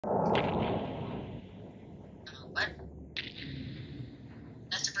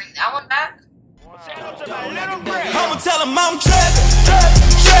I'ma tell him I'm trapping, trapping,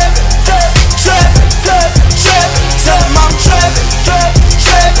 trapping, trapping, trapping, trapping, trapping. Tell him I'm trapping, trapping,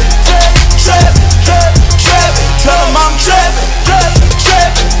 trapping, trapping, trapping, trapping, trapping. Tell him I'm trapping, trapping,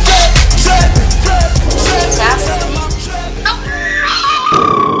 trapping, trapping, trapping, trapping. Tell him I'm trapping.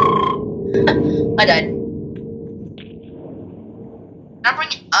 I died. Can I bring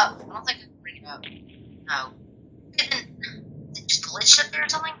it up? I don't think I can bring it up. No. Did it just glitch up there or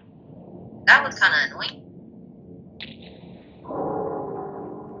something? That was kind of annoying.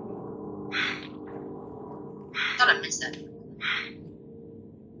 I thought I missed that.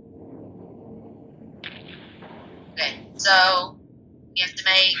 Okay, so you have to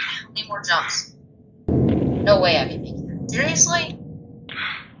make how many more jumps? No way I can make that. Seriously?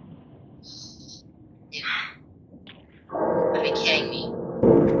 Dude. Are you kidding me?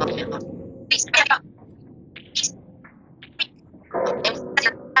 Okay, please,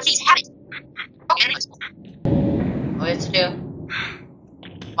 please have it. Okay, anyways. What we have to do?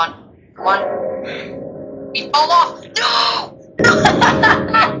 Come on. Come on. We fall off! No!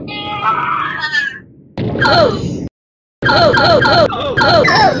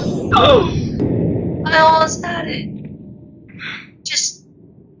 I almost had it. Just,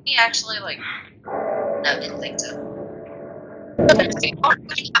 he actually, like, no, didn't think so.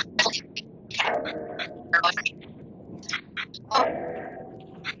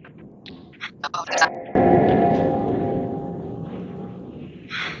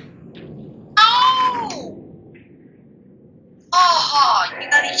 Oh, you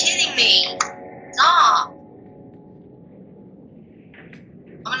gotta be kidding me! Stop!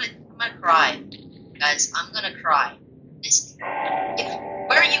 I'm gonna cry, guys. I'm gonna cry.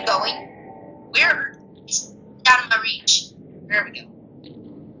 Where are you going? Where? It's out of my reach. There we go.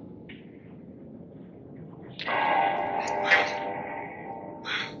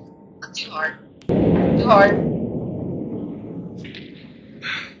 Not too hard. Too hard.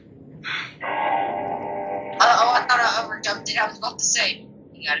 Oh, I thought I overjumped it. I was about to say,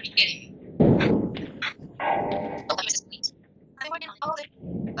 you gotta be kidding me. Oh, let me just wait. I'm working on all of it.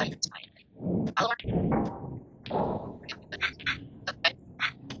 But it's fine. I'll work. Okay.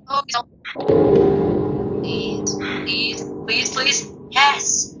 Oh, please, please, please, please.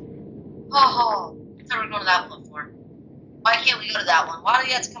 Yes! Oh, I thought we were going to that one before. Why can't we go to that one? Why do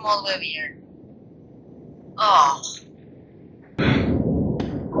we have to come all the way over here? Oh.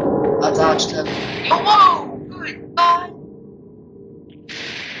 I dodged him. Whoa! Good God!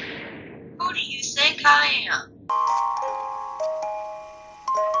 Who do you think I am?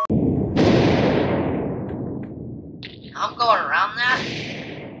 I'm going around that.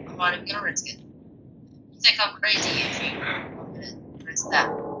 I'm not even gonna risk it. You think I'm crazy if you I'm gonna risk that.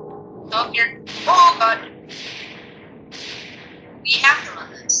 Go up here. Oh God! We have to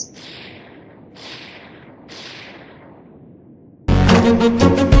run this. I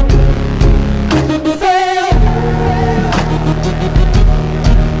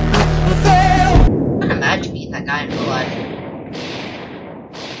can't imagine being that guy in real life.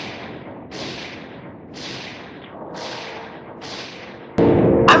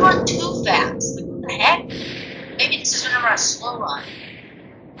 I run too fast. Like, what the heck? Maybe this is whenever I slow run.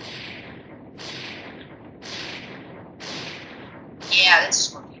 Yeah, this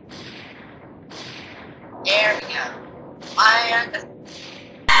is working. There we go. And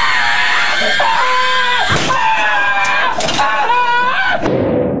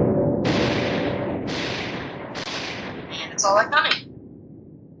it's all like coming.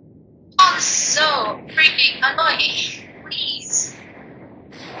 Oh, this is so freaking annoying. Please.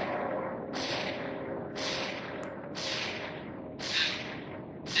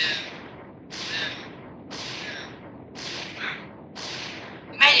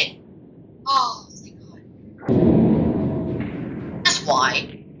 We made it. Oh, thank God. That's why.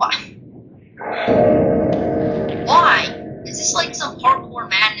 Why? Why? Is this like some hardcore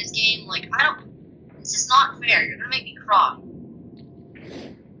madness game? Like, I don't. This is not fair. You're gonna make me cry.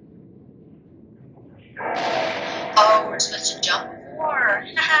 Oh, we're supposed to jump before.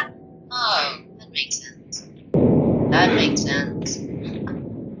 Oh, that makes sense. That makes sense.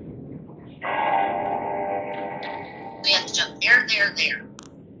 We have to jump there, there, there. Here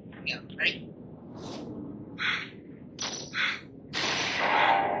we go. Ready?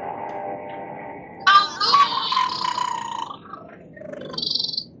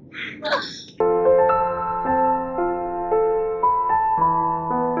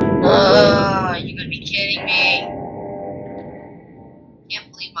 You gotta be kidding me. Can't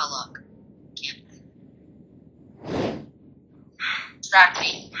believe my luck. Can't believe it. Distract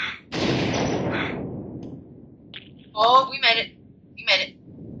me. Oh, we made it. We made it.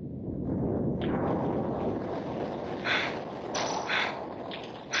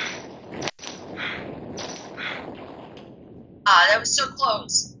 Ah, that was so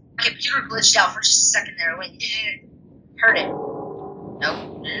close. My computer glitched out for just a second there. I went, heard it.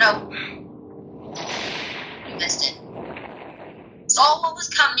 Nope. Nope. You missed it. Saw what was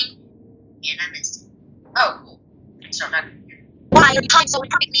coming, and I missed it. Oh, cool. So I'm not gonna hear. Why are you trying so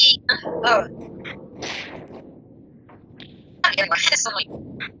hard at me? Oh. I'm getting my head suddenly. No.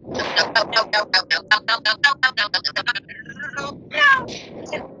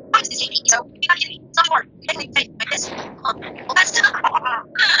 Why is this hitting me? So, you're not hitting me. Stop more. You're hitting me like this. Well, that's not.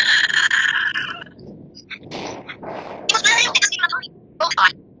 It was really okay. Oh,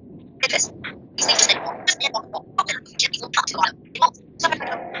 fine. Look at this. These things just walk. Just walk. Gently will talk to them. They won't. Stop it.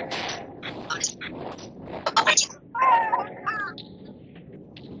 Honest. Oh, wait.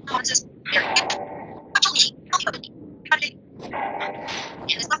 Oh, it's just. Here. Watch me. Don't open me. Got it. And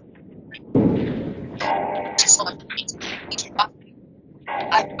it's not. Just slow up. You can't walk.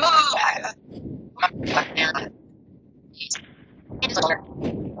 I move. It is over.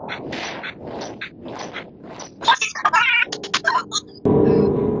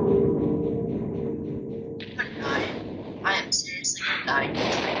 I am seriously gonna die.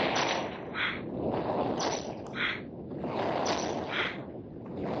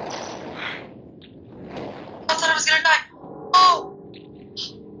 I thought I was gonna die. Oh!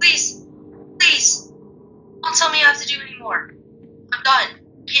 Please! Please! Don't tell me I have to do anymore. I'm done.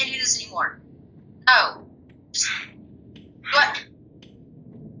 I can't do this anymore. No. Just... What?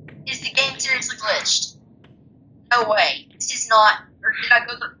 Is the game seriously glitched? No way. This is not... Or did I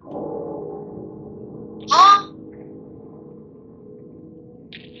go through... Huh?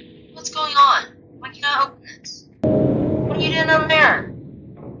 What's going on? Why can't I open this? What are you doing down there?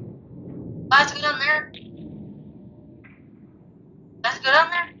 Do I have to go down there? Do I have to go down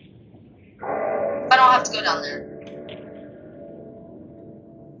there? I don't have to go down there.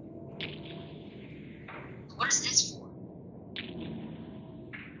 What is this for?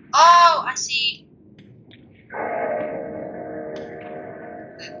 Oh, I see.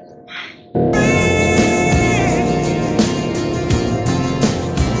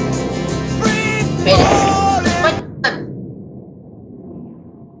 Wait a minute. What the?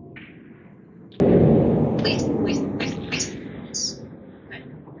 Please. Okay.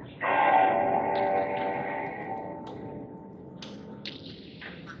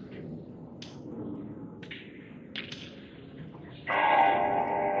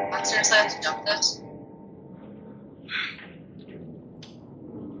 I seriously have to jump this?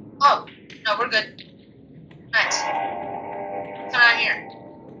 Oh, no, we're good. Nice. Come out here.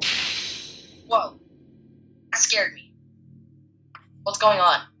 Whoa. That scared me. What's going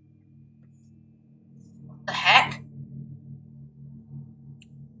on? What the heck?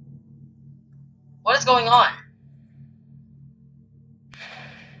 What is going on?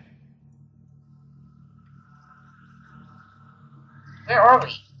 Where are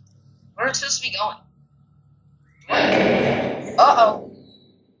we? Where are we supposed to be going? What? Uh-oh.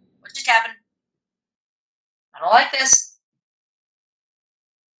 What just happened? I don't like this.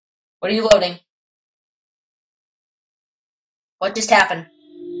 What are you loading? What just happened?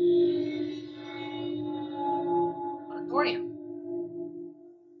 Auditorium.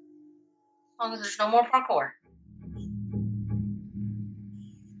 As long as there's no more parkour.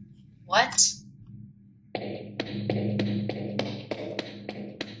 What?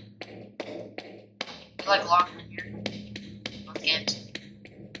 You're like locked in here. Once again.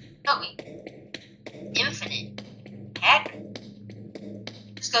 Kobye. Infinite. Heck?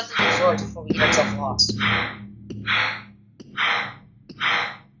 Let's go through the doors before we get ourselves lost.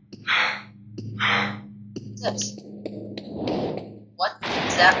 What's this? What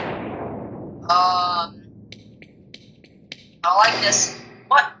is that? I don't like this.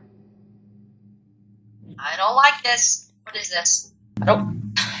 What? I don't like this. What is this? I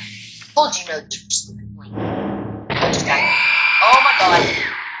don't. Told you no. Just die. Oh my god.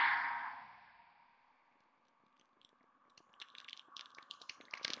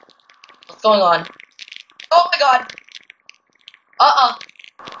 What's going on? Oh my god. No.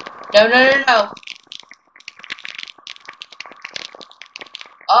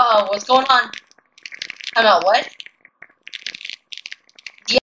 What's going on? I'm out, what?